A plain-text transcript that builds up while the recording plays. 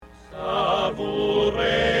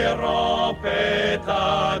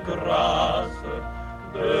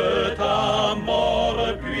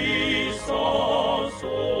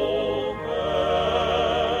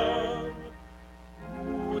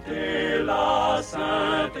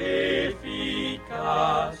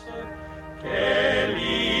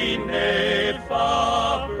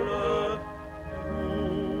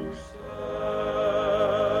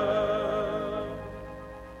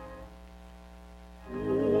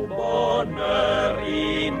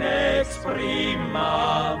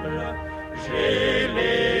j'ai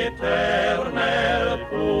l'Éternel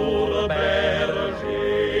pour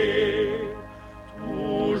berger,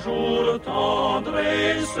 toujours tendre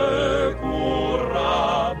et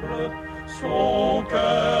secourable, son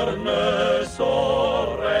cœur ne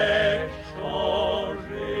saurait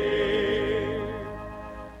changer.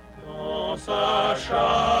 Dans sa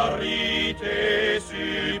charité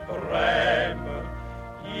suprême,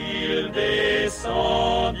 il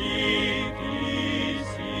descendit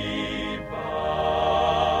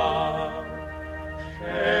ici-bas,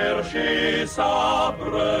 chercher sa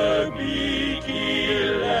brebis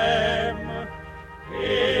qu'il aime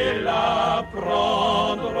et la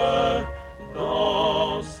prendre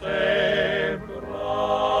dans ses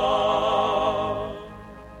bras.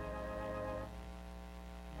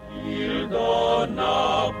 Il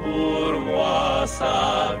donna pour moi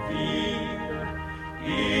sa vie,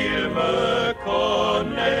 il me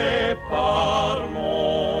connaît par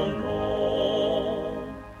mon nom.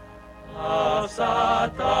 À sa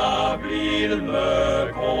table il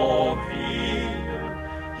me convie,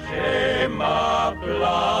 j'ai ma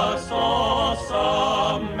place en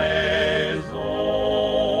sa maison.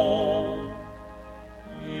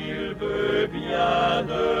 Il veut bien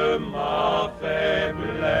de ma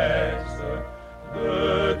faiblesse,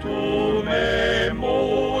 de tous mes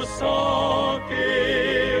maux s'enquérir.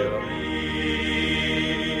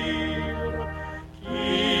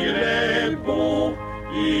 Qu'il est bon,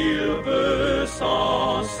 il veut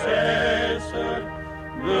sans cesse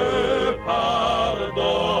me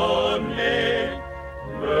pardonner,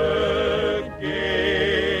 me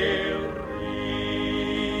guérir.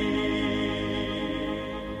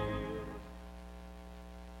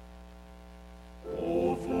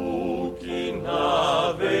 Oh, vous qui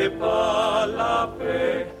n'avez pas la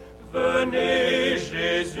paix, venez,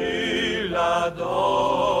 Jésus la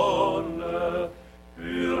donne,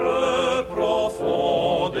 pure,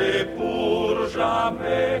 profonde et pour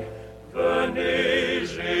jamais. Venez,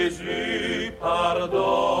 Jésus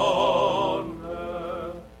pardonne.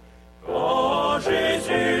 Quand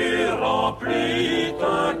Jésus remplit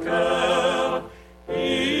un cœur,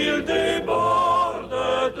 il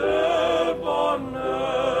déborde de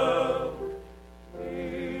bonheur.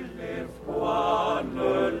 Et l'effroi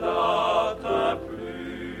ne l'atteint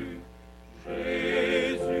plus.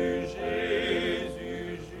 Jésus,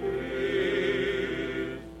 Jésus,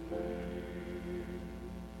 Jésus.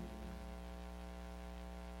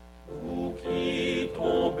 Vous qui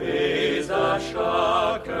tombez à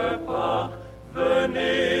chaque pas,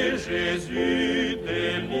 venez, Jésus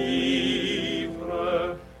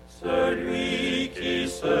délivre. Celui qui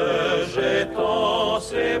se jette en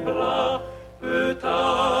ses bras peut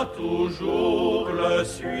à toujours le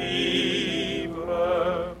suivre.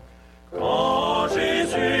 Quand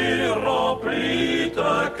Jésus remplit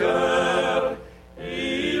un cœur,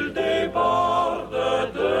 il déborde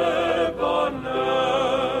de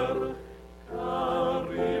bonheur, car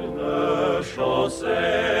il ne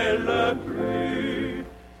chancelle plus.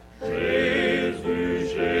 Jésus,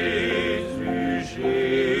 Jésus,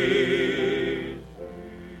 Jésus.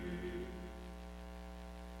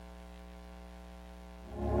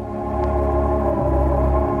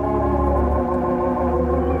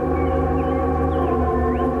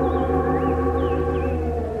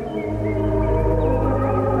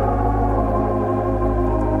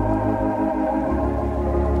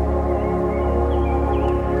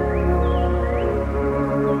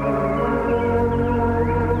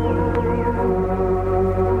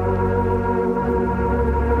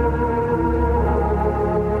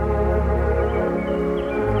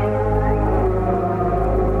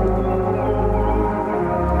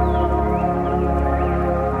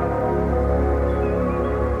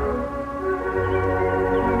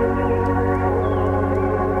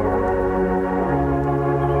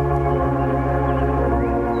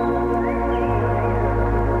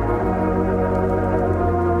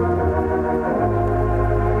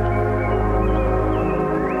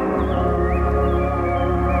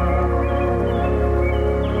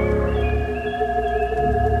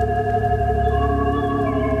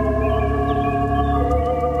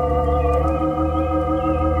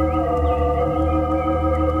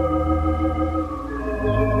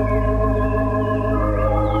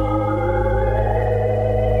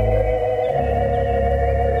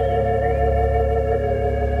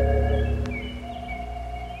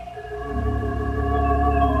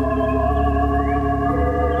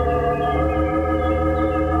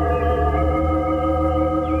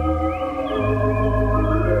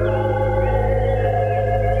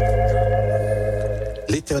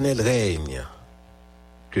 L'Éternel règne,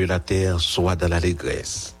 que la terre soit dans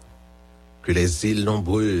l'allégresse. que les îles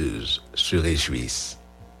nombreuses se réjouissent.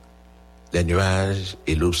 Les nuages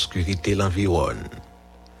et l'obscurité l'environnent.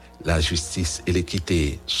 La justice et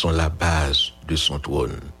l'équité sont la base de son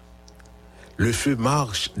trône. Le feu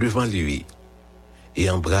marche devant lui et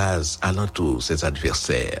embrase alentour ses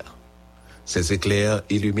adversaires. Ses éclairs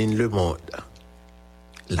illuminent le monde.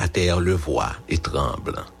 La terre le voit et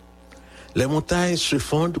tremble. Les montagnes se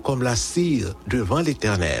fondent comme la cire devant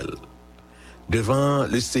l'Éternel, devant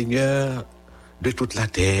le Seigneur de toute la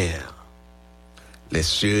terre. Les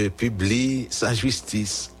cieux publient sa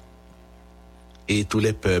justice et tous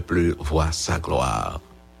les peuples voient sa gloire.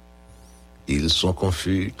 Ils sont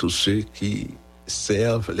confus, tous ceux qui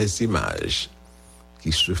servent les images,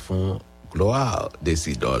 qui se font gloire des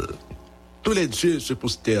idoles. Tous les dieux se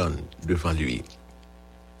prosternent devant lui.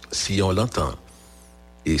 Si on l'entend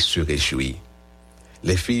et se réjouit,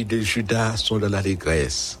 les filles de Juda sont dans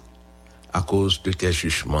l'allégresse à cause de tes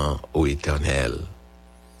jugements, ô Éternel.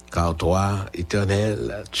 Car toi,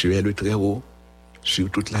 Éternel, tu es le Très-Haut sur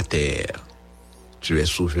toute la terre. Tu es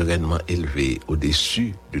souverainement élevé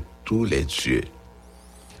au-dessus de tous les dieux.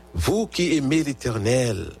 Vous qui aimez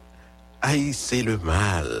l'Éternel, haïssez le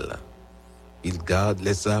mal. Il garde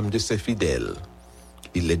les âmes de ses fidèles.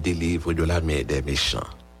 Il les délivre de la main des méchants.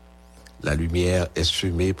 La lumière est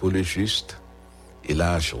semée pour le juste et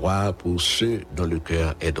la joie pour ceux dont le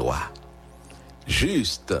cœur est droit.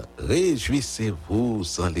 Juste, réjouissez-vous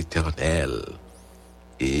en l'Éternel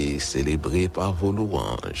et célébrez par vos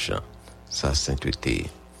louanges sa sainteté.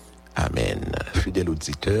 Amen. Fidèles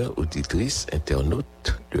auditeurs, auditrices,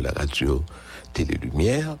 internautes de la radio Télé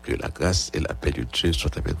Lumière, que la grâce et la paix de Dieu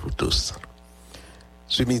soient avec vous tous.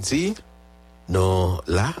 Ce midi, nous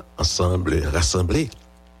là, ensemble, rassemblés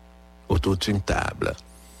autour d'une table.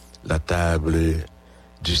 La table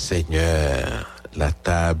du Seigneur, la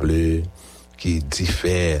table qui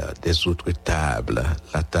diffère des autres tables,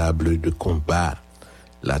 la table de combat,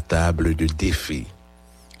 la table de défi,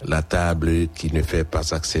 la table qui ne fait pas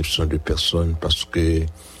exception de personne parce que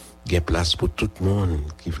il y a place pour tout le monde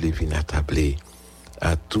qui veut venir attabler,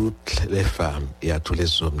 à toutes les femmes et à tous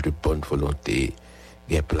les hommes de bonne volonté.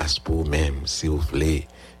 Il y a place pour vous-même, si vous voulez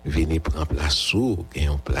venir prendre place où il y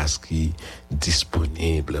a une place qui est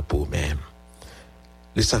disponible pour vous-même.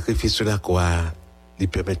 Le sacrifice de la croix, il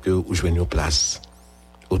permet que vous joigniez une place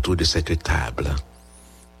autour de cette table.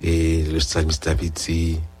 Et le psalmiste David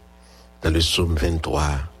dit, dans le psaume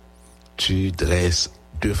 23, tu dresses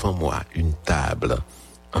devant moi une table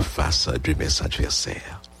en face de mes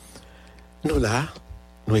adversaires. Nous là,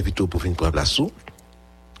 nous invitons pour venir prendre place où.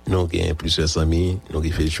 Nous avons plusieurs amis, nous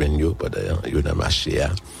avons fait joindre pendant qu'ils ont marché.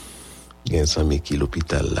 Il y a des amis qui sont à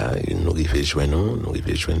l'hôpital là, nous avons joindre, nous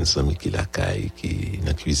avons joindre des amis qui sont à la caille, qui sont dans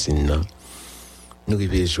la cuisine. Nous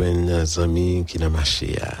avons joindre des amis qui sont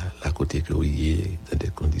marché à côté que vous êtes dans des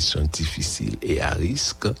conditions difficiles et à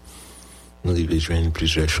risque. Nous avons joindre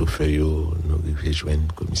plusieurs chauffeurs, nous avons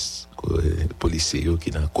joindre policiers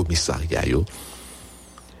qui sont dans le commissariat.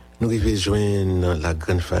 Nous arrivons joindre la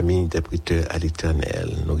grande famille des prêteurs à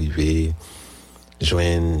l'Éternel. Nous arrivons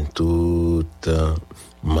joindre tout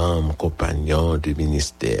membres, compagnons du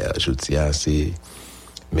ministère. Je dis, c'est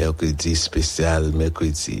mercredi spécial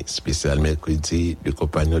mercredi de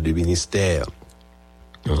compagnons du ministère.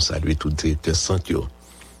 Nous saluons tout directeur Santio.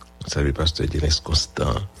 Nous saluons pasteur Dines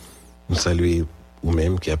Constant. Nous saluons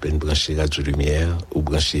vous-même qui a peine branché Radio Lumière ou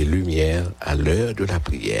branché Lumière à l'heure de la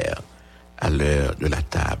prière, à l'heure de la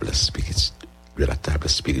table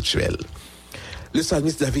spirituelle. Le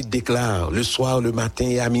psalmiste David déclare, le soir, le matin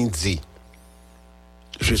et à midi,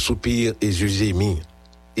 je soupire et je gémis,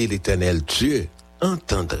 et l'Éternel Dieu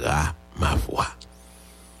entendra ma voix.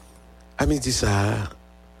 À midi ça,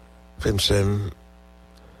 frère,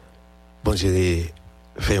 bon Dieu,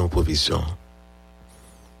 fait une provision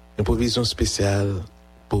spéciale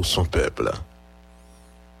pour son peuple.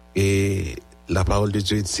 Et la parole de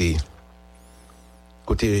Dieu dit,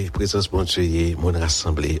 côté présence bon Dieu, mon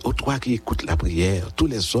rassemblé, aux toi qui écoutent la prière, tous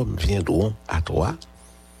les hommes viendront à toi.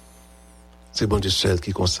 C'est bon Dieu seul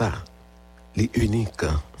qui comme ça, l'unique,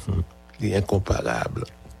 l'incomparable.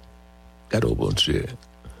 Cadeau bon Dieu.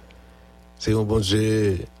 C'est un bon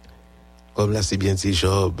Dieu, comme là c'est bien dit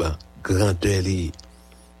Job, grandeur li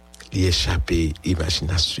échappé,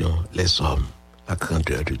 imagination, les hommes, la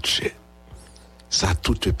grandeur de Dieu. Sa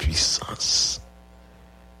toute puissance.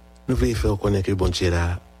 Nous voulons faire connaître que bon Dieu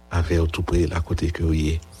là, avait tout près, à côté que vous y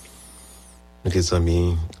êtes. Nous des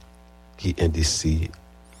amis qui indécis,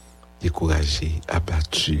 découragés,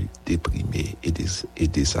 abattus, déprimés et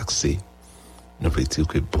désaxés. Nous voulons dire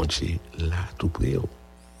que bon Dieu là, tout près.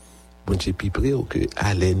 Bon Dieu plus près que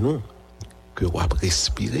allez-nous, que vous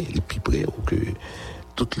respirez, les plus près, ou que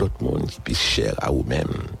tout l'autre monde qui puisse cher à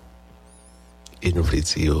vous-même. Et nous voulons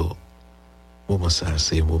dire, moment ça,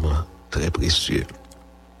 c'est un moment très précieux.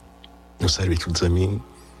 Nous saluons tous les amis.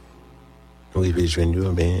 Nous arrivons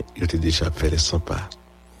joindre, mais ils étaient déjà fait les 100 pas.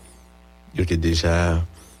 Ils étaient déjà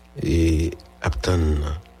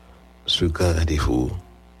attendre ce grand rendez-vous.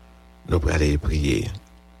 Nous allons aller prier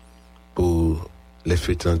pour les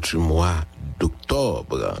fêtes du mois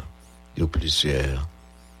d'octobre. Il y a plusieurs.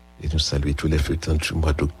 Et nous saluons tous les fêtes du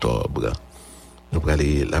mois d'octobre. Nous allons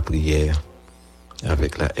aller la prière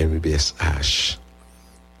avec la MUBSH.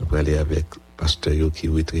 Nous allons aller avec le pasteur qui est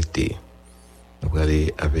retraité. Nous allons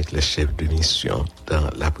aller avec les chefs de mission dans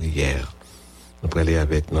la prière. Nous allons aller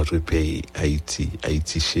avec notre pays,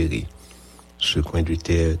 Haïti chéri. Ce coin de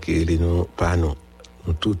terre qui est nous, pas nous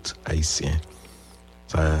tous haïtiens.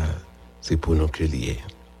 Ça, c'est pour nous que lié.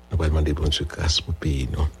 Nous allons demander bonne grâce pour le pays,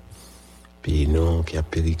 non. Pays non qui a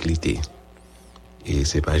périclité. Et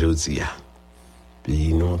c'est pas aujourd'hui.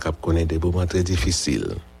 Pays non qui connaît des moments très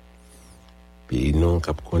difficiles. Pays non qui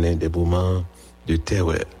connaît des moments de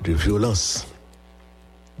terreur, de violence,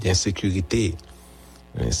 d'insécurité,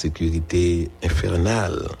 insécurité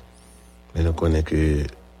infernale. Mais nous connaissons que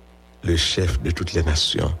le chef de toutes les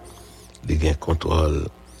nations, il contrôle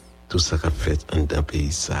tout ça qu'a fait dans le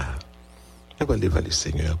pays ça. Nous allons devant le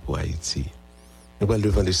Seigneur pour Haïti. Nous allons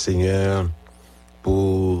devant le Seigneur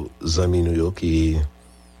pour les amis nous qui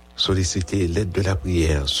sollicitent l'aide de la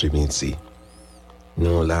prière ce midi.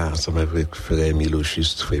 Nous là, ensemble avec frère Milo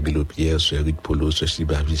Juste, frère Milo Pierre, sœur Ruth Polo, sœur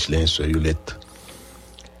Siba Vichelin, sœur Yolette,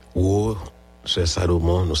 ou sœur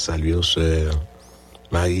Salomon, nous saluons sœur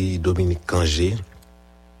Marie-Dominique Cangé,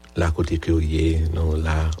 là côté Curier, nous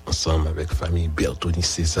là, ensemble avec famille Bertoni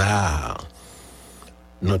César,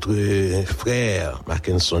 notre frère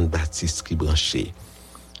Mackinson Baptiste qui branché,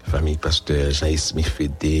 famille pasteur Jean-Ismi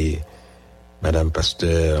Fédé, madame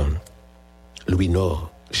pasteur Louis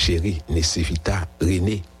Nord, chéri Nessivita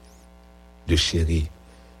René de chéri,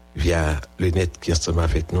 via le net qui est ensemble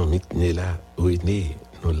avec nous, Mitne là, René,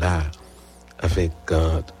 nous là, avec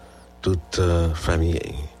toute famille,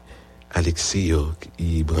 Alexis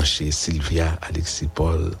qui branché, Sylvia, Alexis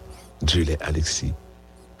Paul, Jules Alexis,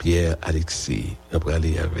 Pierre Alexis, nous allons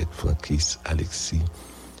aller avec Frankis Alexis,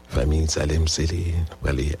 famille Salem Sélé, nous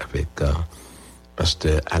allons aller avec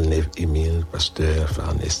pasteur Alnev Emile, pasteur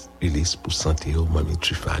Farnes Ulysse pour santé, Mami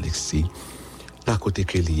Tufa Alexis, la côté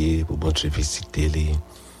que lié pour bon Dieu visiter les,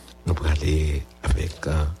 nous allons aller avec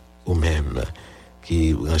vous-même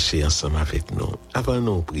qui branchés ensemble avec nous. Avant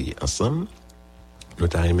nous prier ensemble, nous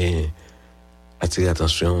allons attirer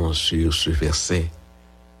l'attention sur ce verset.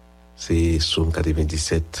 C'est Psaume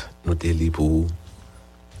 97, nous allons pour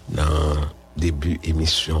dans début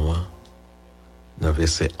émission, dans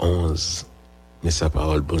verset 11, mais sa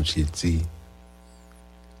parole, bon Dieu dit,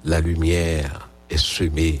 la lumière est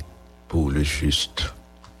semée pour le juste,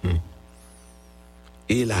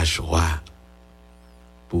 et la joie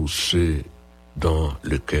pour ceux dont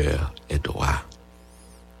le cœur est droit.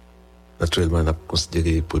 Naturellement, on a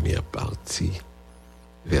considéré la première partie,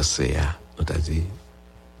 verset A, on a dit,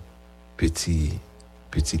 petit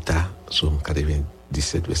A, Psaume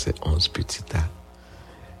 97, verset 11, petit A.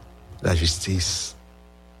 La justice,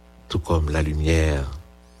 tout comme la lumière,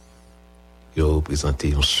 il a représenté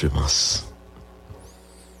une semence.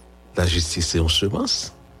 La justice, c'est une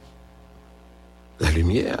semence. La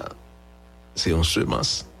lumière, c'est une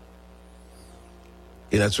semence.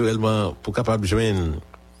 Et naturellement, pour capable de joindre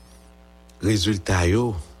résultat,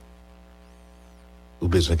 vous avez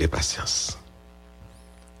besoin de patience.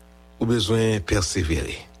 Vous avez besoin de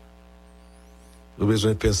persévérer. Vous avez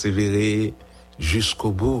besoin de persévérer jusqu'au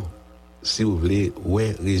bout. Si vous voulez,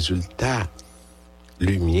 ouais, résultat,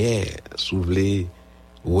 lumière, si vous voulez,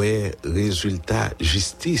 ouais, résultat,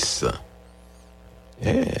 justice.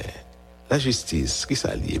 La justice, qui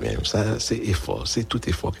ça lié même, ça, c'est effort, c'est tout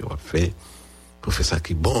effort qu'on va faire pour faire ça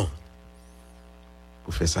qui est bon,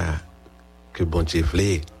 pour faire ça que bon Dieu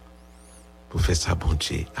voulait, pour faire ça bon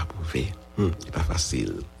Dieu approuvé. Il n'est pas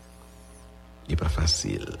facile. Il n'est pas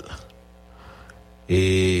facile.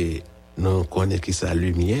 Et nous connaissons qui sa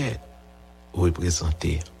lumière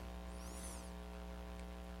représentée.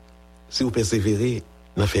 Si vous persévérez,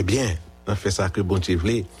 n'en fait bien, n'en fait ça que bon Dieu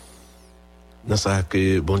voulait, n'en ça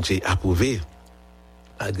que bon Dieu approuvé,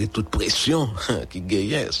 malgré toute pression qui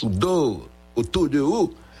gagne sous dos, autour de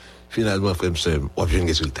vous, finalement, frère, on a un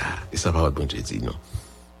résultat. Et ça va, bon Dieu dit non.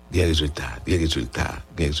 Il y a résultat, il y a résultat,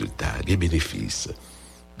 il y a résultat, il y a bénéfices,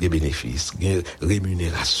 il y a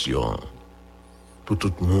rémunération pour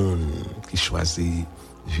tout le monde qui choisit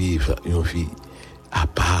vivre une vie à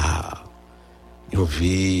part. une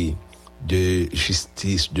vie de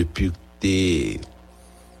justice, de pureté,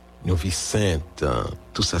 une vie sainte.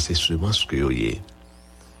 Tout ça, c'est semences que vous avez.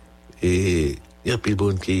 Et il y a un peu de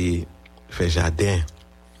monde qui fait jardin.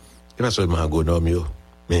 Et pas seulement agronome,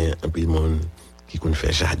 mais un peu de monde qui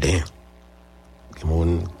fait jardin. Il y a des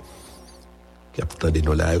gens qui a pourtant des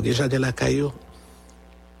noms là, il y a des jardins là,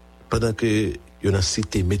 pendant que il y a une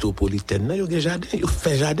cité métropolitaine, il y a des jardins, il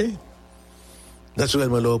fait jardin.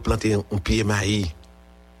 Naturellement, là, on plante un pied maïs.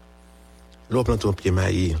 Là, on plante un pied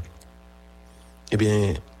maïs. Eh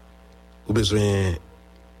bien, vous avez besoin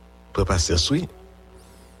de patience, oui,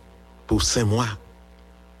 pour 5 mois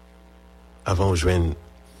avant de joindre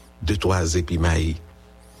 2-3 épis maïs.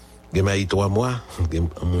 Des maïs 3 mois, il y a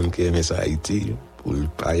un monde qui aime ça à Haïti pour le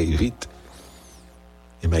parer vite.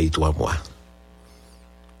 Des maïs 3 mois.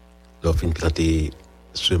 Lorsqu'on planter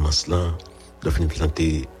semences là, lorsqu'on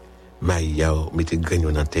planter maïs, mettez graines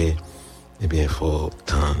dans la terre, eh bien, il faut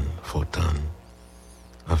tendre.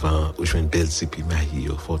 Avant, je une belle sépi maïs, il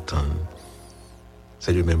faut tendre.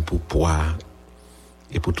 C'est le même pour poids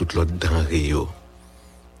et pour toute l'autre denrée.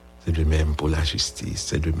 C'est le même pour la justice,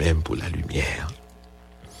 c'est le même pour la lumière.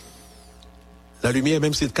 La lumière,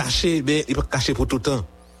 même si c'est caché, mais il n'est pas caché pour tout le temps.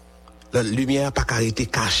 La lumière n'a pas été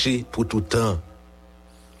cachée pour tout le temps.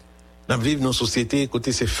 Nous vivons dans une société,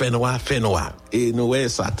 côté c'est fait noir. Et nous voyons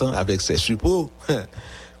Satan avec ses suppôts.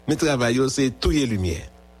 Mais travail, c'est tout les lumière.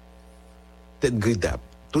 Tête gridable.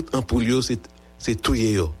 Tout ampoule, c'est tout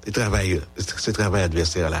les travail. C'est travail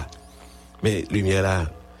adversaire là. Mais lumière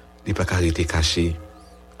là, il n'a pas été cachée.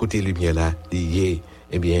 Côté lumière là, il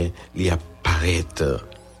apparaît.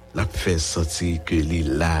 La fait sentir que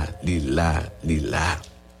l'ila.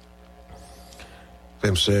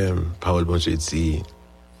 Frère, sœur, parole bon Dieu dit,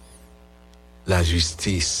 la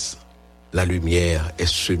justice, la lumière est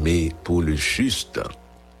semée pour le juste.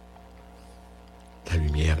 La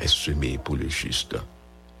lumière est semée pour le juste.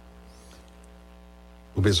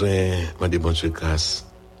 Vous avez besoin de demander bon Dieu grâce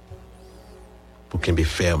pour qu'il me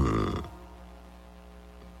ferme.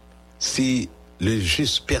 Si le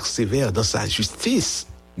juste persévère dans sa justice,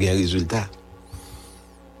 il y a un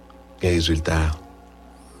résultat.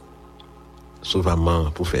 Sauvement,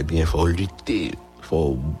 pour faire bien, il faut lutter, il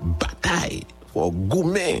faut batailler, il faut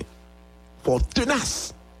goumer, il faut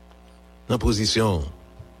tenace dans la position.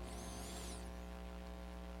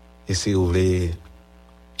 Et si vous voulez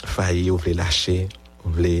faillir, vous voulez lâcher,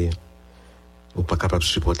 vous voulez pas capable de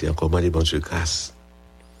supporter encore, demandez bon Dieu grâce.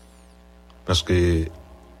 Parce que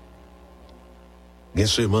il y a une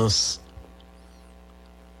semence,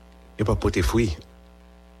 il n'y a pas porter fruit.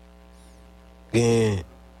 Il y a une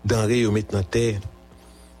denrée au mettre dans la terre.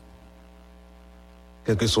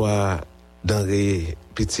 Quel que soit denrée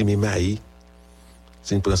petit mimaï,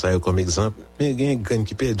 si nous prenons ça comme exemple, mais il y a une graine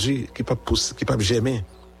qui perdue, qui ne peut pas germer.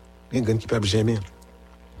 Il y a une graine qui ne peut pas germer.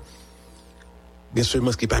 Il y a une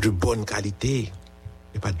semence qui n'est pas de bonne qualité.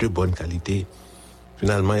 Il n'y a pas de bonne qualité.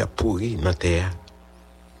 Finalement, il y a pourri dans la terre.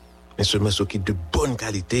 Mais seulement ceux qui de bonne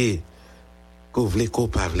qualité, que vous voulez, que vous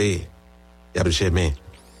ne voulez, il y a jamais,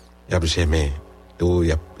 il y a jamais, il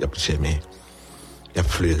y a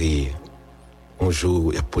fleuri. Un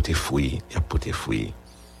jour, il y a porté fruit,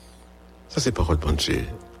 Ça, c'est parole de bon Dieu.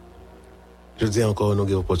 Je dis encore, nous avons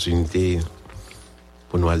une opportunité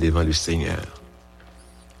pour nous aller devant le Seigneur.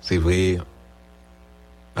 C'est vrai,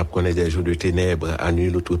 on connaît des jours de ténèbres, à nuit,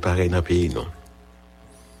 l'autre pareil dans le pays, non.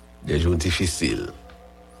 Des jours difficiles.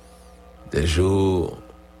 Des jours,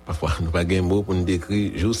 parfois, nous n'avons pas de mots pour nous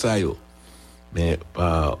décrire, jours ça, mais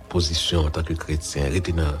par position en tant que chrétien,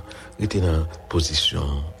 rester dans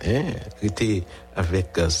position, rester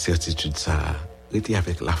avec certitude ça, rester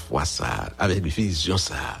avec la foi ça, avec vision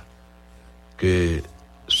ça, que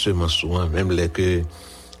seulement souvent, même les que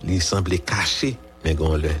il semblait caché, mais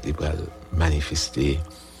quand il va manifester,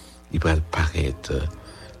 il va paraître,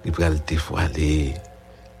 il va dévoiler,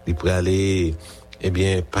 il va aller,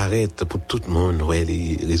 paraître pour tout le monde, ouais,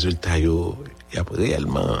 les résultats, il y a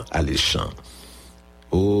réellement alléchant.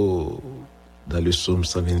 Dans le psaume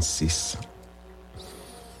 126,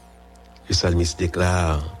 le psalmiste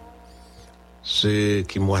déclare, ceux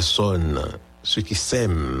qui moissonnent, ceux qui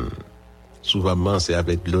sèment, souvent c'est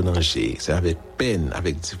avec l'onanger, c'est avec peine,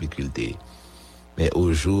 avec difficulté. Mais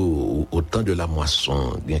au jour, au temps de la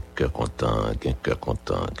moisson, il y a un cœur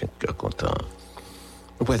content,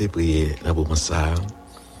 On peut aller prier dans le moment ça.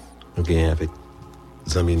 Nous avons avec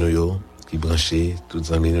les amis qui branchés, tous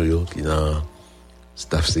les amis qui dans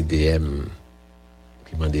staff CDM,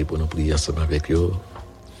 qui m'a demandé pour nous prier ensemble avec eux.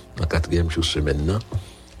 Dans 4e jour semaine,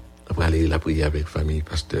 après aller la prière avec famille,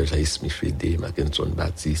 pasteur Jaïs Mifédé, Mackinson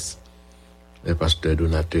Baptiste, le pasteur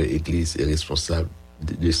donateur église et responsable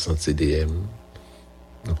de centre CDM.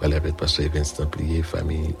 Nous parlons avec le pasteur Vincent Templier,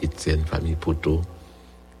 famille Étienne, famille Poto,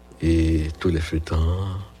 et tous les fêtants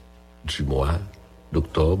du mois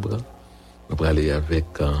d'octobre. Nous parlons avec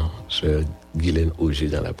sœur Guylaine Auger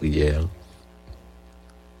dans la prière,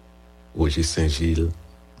 Roger Saint-Gilles,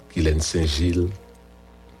 Guylaine Saint-Gilles,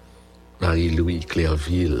 Marie-Louis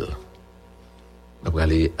Clairville. Nous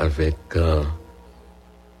parlons avec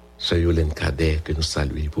sœur Yolène Cadet, que nous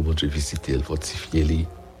saluons pour bon Dieu visiter, le fortifier,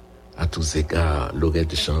 à tous égards,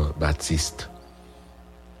 Laurette Jean-Baptiste,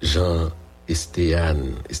 Jean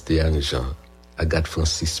Estéane Jean, Agathe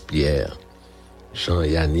Francis Pierre, Jean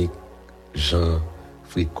Yannick, Jean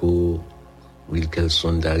Frico,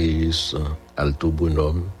 Wilkelson Darius, Alto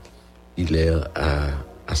Bonhomme, Hilaire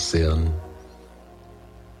à Cerne,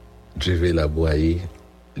 Djevé Laboyer,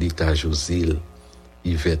 Lita Josil,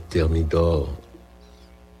 Yvette Thermidor,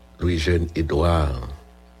 Louis-Jeune Édouard,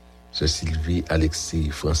 Sœur Sylvie Alexis,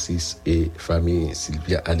 Francis et famille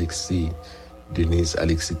Sylvia Alexis, Denise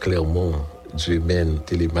Alexis Clermont, Dieu-Mène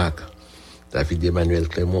Télémac, David Emmanuel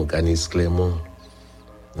Clermont, Ganis Clermont.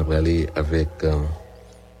 Nous allons aller avec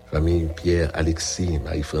famille Pierre Alexis,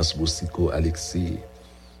 Marie-France Boussico Alexis,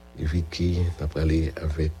 Vicky. Nous allons aller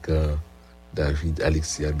avec David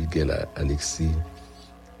Alexis, Abigail Alexis.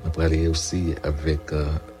 Nous allons aller aussi avec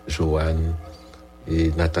Joanne et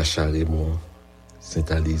Natacha Raymond,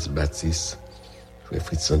 Saint-Alice Baptiste, Frère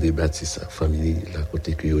Fritz Sandé Baptiste, famille La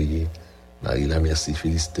Côté Cuyoye, Marie La Merci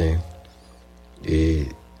Philistin, et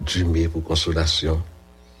Dumé pour consolation,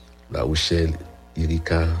 La Rochelle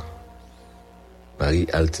Irika, Marie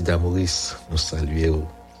Altida Maurice, nous saluons,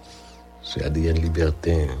 Sœur Adrienne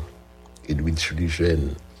Libertin, Edwidge Louis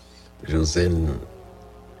Jeune, Josène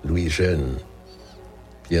Louis Jeune,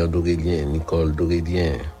 Pierre Dorélien, Nicole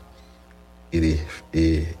Dorélien, et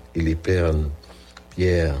les pères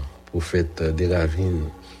Pierre, prophète des Ravines,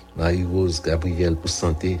 Marie-Rose Gabriel pour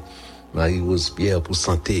santé, Marie-Rose Pierre pour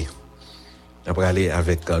santé. Après aller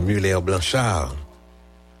avec Muller Blanchard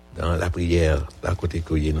dans la prière, à côté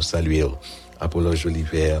Coyer, nous saluons. Apollo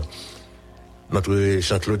Joliver, notre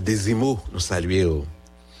Jean-Claude Desimaux, nous saluons.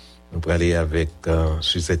 Nous allons aller avec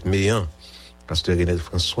Suzette Meillan, pasteur Renel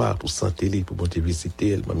François pour santé, pour bon Dieu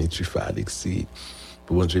visiter, Mamie Tufa Alexis,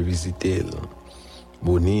 pour bon Dieu visiter.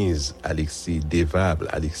 Monize, Alexis, Dévable,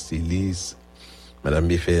 Alexis, Lise, Madame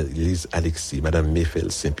Méfel, Lise, Alexis, Madame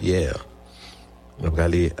Méfel, Saint-Pierre. Nous allons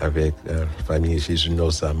aller avec la famille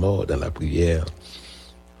Jésus-Nos à mort dans la prière.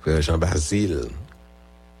 Frère Jean-Basile,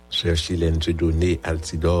 Sœur Chilène Dieudonné,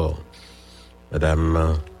 Altidore,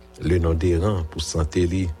 Madame Lenon Déran pour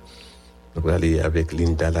Santéli. Nous allons aller avec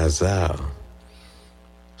Linda Lazare,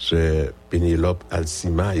 Sœur Pénélope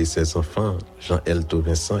Alcima et ses enfants, Jean-Elto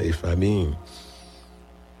Vincent et famille.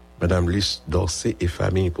 Madame Luce Dorcé et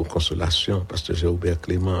famille pour consolation, pasteur Géobert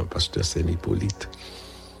Clément, pasteur Saint-Hippolyte,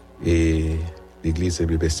 et l'église et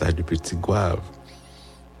bébé sage de Petit Gouave,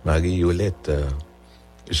 Marie Yolette,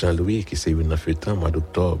 Jean-Louis qui s'est eu dans le temps, mois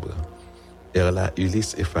d'octobre, Erla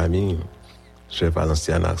Ulysse et famille, Sœur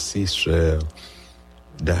Valencia Narcisse, Sœur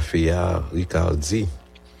Daféa Ricardi,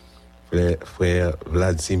 frère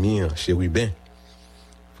Vladimir Chérubin,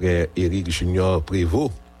 frère Éric Junior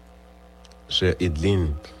Prévost, Sœur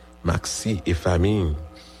Edeline Maxi et famille,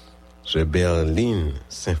 Sœur Berline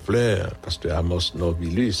Saint-Fleur, pasteur Amos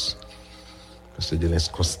Norvilus, pasteur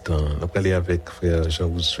Delens Constant. Nous allons aller avec frère Jean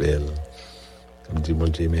Roussuel, comme dit mon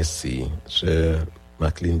Dieu merci, Sœur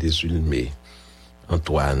Macline Desulmé,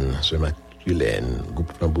 Antoine, Sœur Maculène,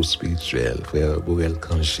 groupe Table Spirituelle, frère Borel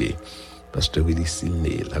Canché, pasteur Willy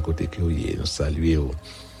Silné, la côté Cuyoye, nous saluons,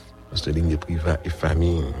 pasteur Ligne Privat et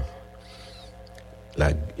famille,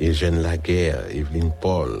 Eugène Laguerre, Evelyne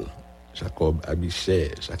Paul, Jacob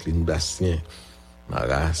Abichet, Jacqueline Bastien,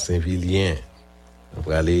 Mara Saint-Vilien. On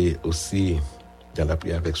va aller aussi dans la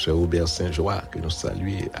prière avec Sœur Robert Saint-Joie, que nous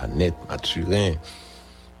saluons, Annette Mathurin.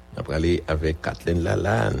 On va aller avec Kathleen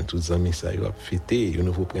Lalanne, tous les amis, ça a fêté un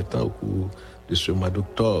nouveau printemps au cours de ce mois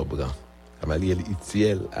d'octobre. Amaliel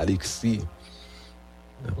Itiel, Alexis.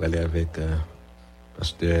 On va aller avec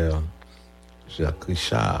pasteur Jacques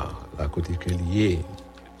Richard, la côté Culier,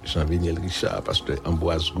 Jean-Véniel Richard, pasteur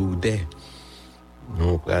Ambroise Gourdet. Nous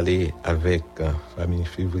allons aller avec famille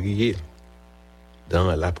Février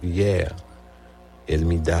dans la prière,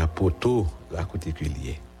 Elmida Poto, la côté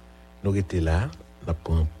Culier. Nous étions là, nous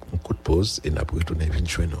avons un coup de pause et nous allons retourner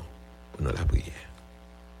pour la prière.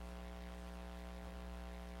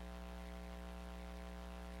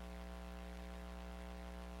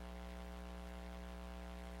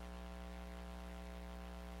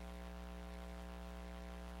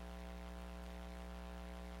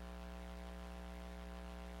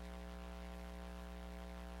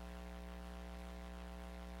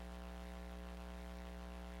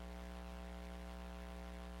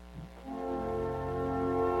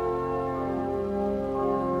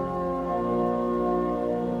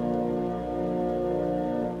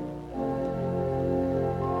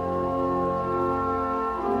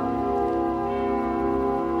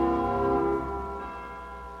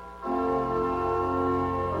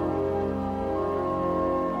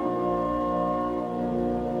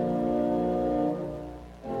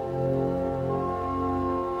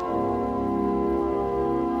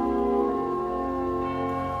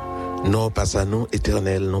 Non pas à nous,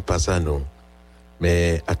 Éternel, non pas à nous,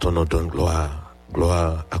 mais à ton nom donne gloire.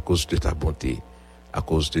 Gloire à cause de ta bonté, à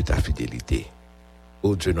cause de ta fidélité.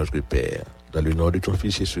 Ô Dieu notre Père, dans le nom de ton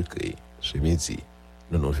Fils Jésus-Christ, ce midi,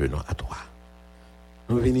 nous nous venons à toi.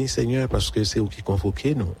 Nous venons, Seigneur, parce que c'est vous qui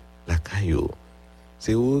convoquez nous, la caillou.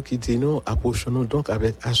 C'est vous qui dit nous, approchons-nous donc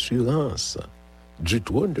avec assurance du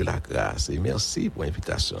trône de la grâce. Et merci pour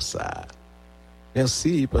l'invitation ça.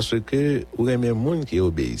 Merci parce que vous aimez le monde qui est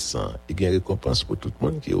obéissant. Et il y a une récompense pour tout le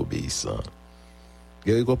monde qui est obéissant. Il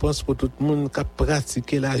y a une récompense pour tout le monde qui a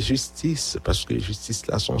pratiqué la justice, parce que la justice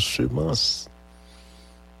là son semence.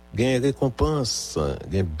 Il y a une récompense,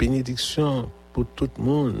 il y a une bénédiction pour tout le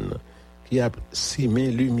monde qui a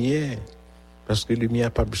simé lumière, parce que lumière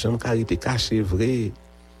n'a pas besoin de carité cachée, vrai.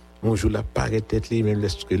 Un jour la paraît tête li, même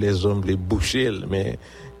que les hommes les boucher, mais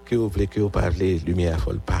que vous voulez que vous parlez, lumière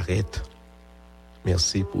faut le paraître.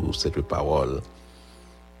 Merci pour cette parole.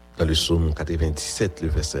 Dans le psaume 97, le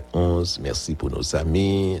verset 11, merci pour nos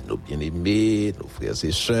amis, nos bien-aimés, nos frères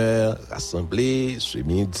et sœurs, rassemblés ce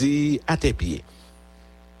midi à tes pieds.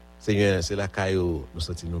 Seigneur, c'est la caillou, nous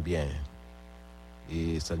sentons bien.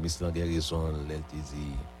 Et Salmiste a raison, elle te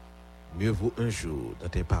dit, mieux vaut un jour dans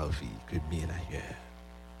tes parvis que mille ailleurs.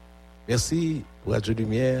 Merci pour Radio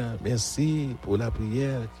Lumière, merci pour la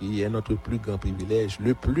prière qui est notre plus grand privilège.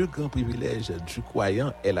 Le plus grand privilège du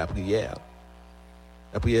croyant est la prière.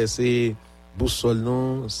 La prière, c'est boussole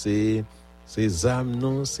non, c'est âme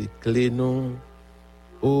non, c'est clé non.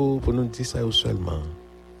 Oh, pour nous dire ça seulement.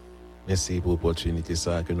 Merci pour l'opportunité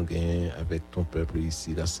ça que nous gagnons avec ton peuple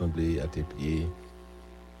ici rassemblé à tes pieds.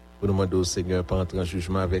 Pour nous demander au Seigneur pas entrer en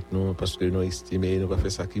jugement avec nous parce que nous estimons, nous pas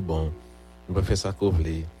faire ça qui est bon, nous pas faire ça qu'on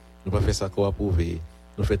veut, nous pas faire ça qu'on approuve,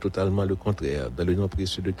 nous faisons totalement le contraire. Dans le nom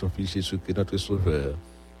précieux de ton Fils Jésus-Christ, notre Sauveur,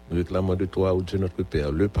 nous réclamons de toi, ô Dieu notre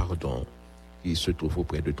Père, le pardon qui se trouve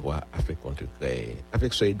auprès de toi afin qu'on te crée.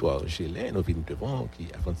 Avec ce Édouard Gélin, nous venons devant qui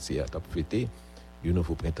avant-hier t'a fêté un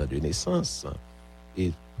nouveau printemps de naissance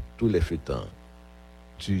et tous les fêtants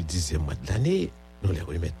du 10e mois de l'année, nous les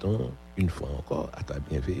remettons une fois encore à ta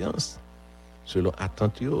bienveillance. Selon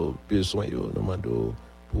attente, besoin, nous demandons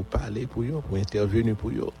pour parler pour eux, pour intervenir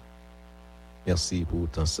pour eux. Merci pour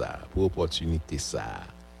tout ça, pour l'opportunité ça.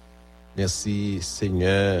 Merci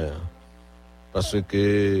Seigneur, parce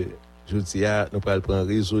que je dis, nous allons prendre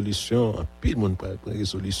résolution, puis le monde prend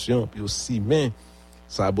résolution, puis aussi, mais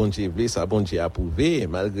ça bon Dieu veut, ça bon Dieu approuvé,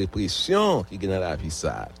 malgré pression qui est dans la vie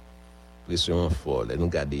ça. Pression folle, nous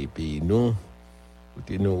garder les pays, nous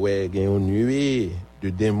ouais, il y a une nuée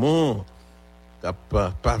de démons qui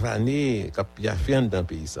ont pavané, qui ont fait dans le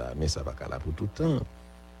pays ça, mais ça va pas là pour tout le temps.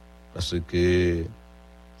 Parce que,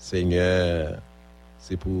 Seigneur,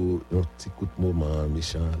 c'est pour un petit coup de moment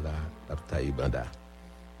méchant là, la taille banda.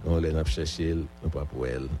 Nous les cherché, nous pas pour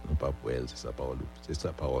elle, c'est sa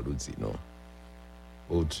parole dit non.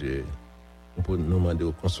 Oh Dieu, nous pouvons nous demander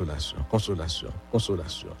consolation pour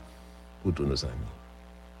tous nos amis.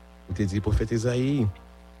 Nous te dit, prophète Isaïe,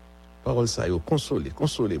 parole ça,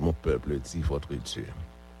 consolez mon peuple, dit votre Dieu.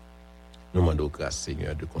 Nous demandons grâce,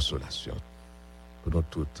 Seigneur, de consolation pour nous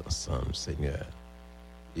tous ensemble, Seigneur,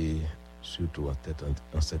 et surtout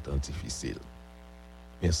en ces temps difficiles.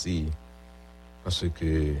 Merci, parce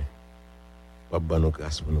que vous avez nos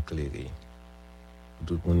grâces pour nous éclairer. Pour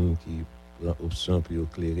tout le monde qui prend option pour nous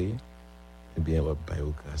éclairer, eh bien, vous avez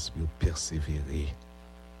nos grâces pour nous persévérer.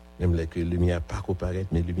 Même que la lumière n'a pas apparaître,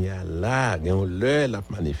 mais la lumière là, on l'a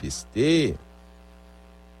manifesté. Et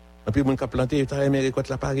puis, les gens qui ont planté, ils ont récolté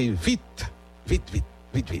l'appareil vite.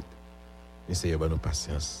 Mais Seigneur, nous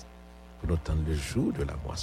patience pour nous tendre le jour de la moisson.